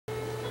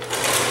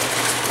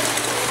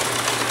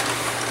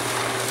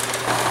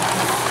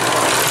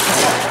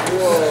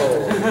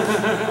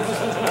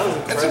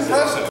That's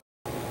impressive.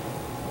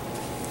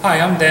 Hi,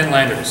 I'm Dan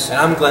Landers. And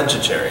I'm Glenn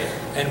Chicheri.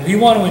 And we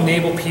want to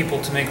enable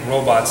people to make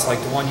robots like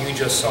the one you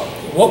just saw.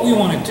 What we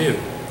want to do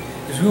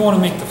is we want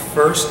to make the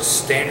first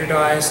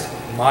standardized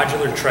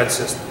modular tread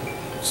system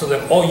so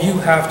that all you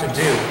have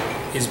to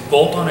do is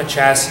bolt on a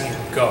chassis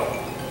and go.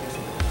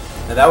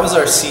 Now that was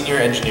our senior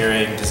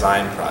engineering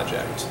design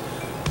project.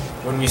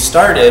 When we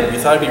started, we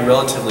thought it'd be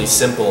relatively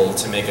simple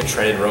to make a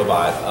treaded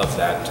robot of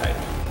that type.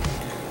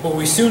 What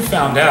we soon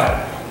found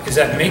out is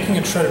that making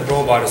a treaded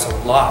robot is a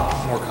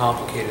lot more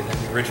complicated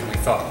than we originally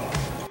thought.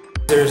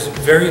 There's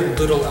very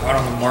little out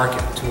on the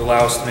market to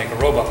allow us to make a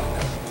robot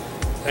like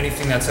that.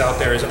 Anything that's out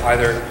there is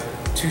either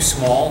too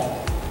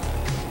small,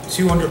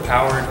 too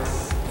underpowered,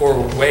 or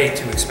way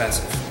too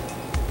expensive.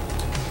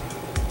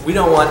 We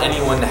don't want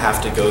anyone to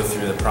have to go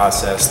through the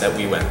process that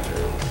we went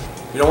through.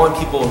 We don't want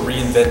people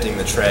reinventing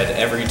the tread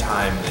every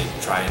time they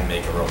try and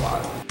make a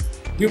robot.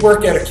 We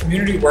work at a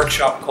community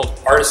workshop called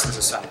Artisans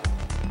Asylum,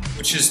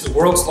 which is the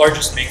world's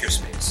largest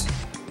makerspace.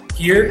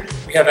 Here,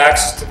 we have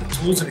access to the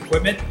tools and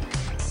equipment,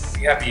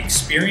 we have the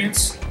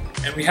experience,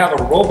 and we have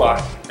a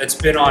robot that's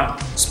been on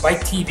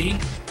Spike TV,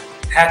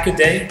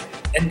 Hackaday,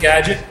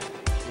 Engadget,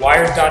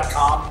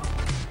 Wired.com,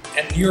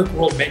 and New York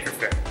World Maker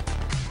Fair.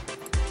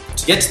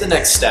 To get to the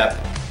next step,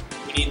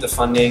 we need the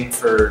funding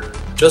for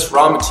just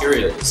raw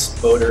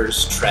materials,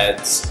 motors,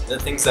 treads, the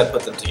things that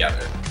put them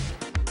together.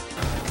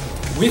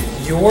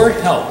 With your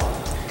help,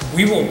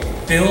 we will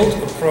build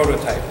a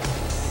prototype.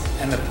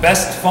 And the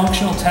best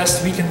functional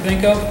test we can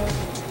think of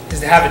is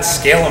to have it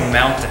scale a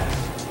mountain.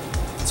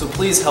 So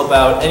please help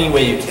out any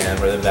way you can,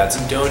 whether that's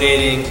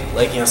donating,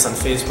 liking us on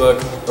Facebook,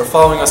 or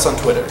following us on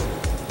Twitter.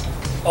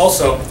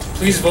 Also,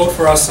 please vote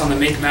for us on the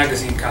Make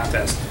Magazine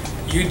contest.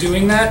 You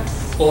doing that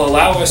will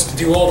allow us to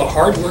do all the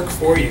hard work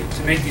for you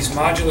to make these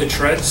modular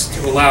treads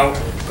to allow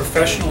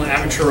professional and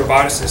amateur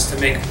roboticists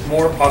to make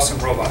more awesome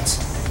robots.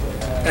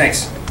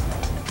 Thanks.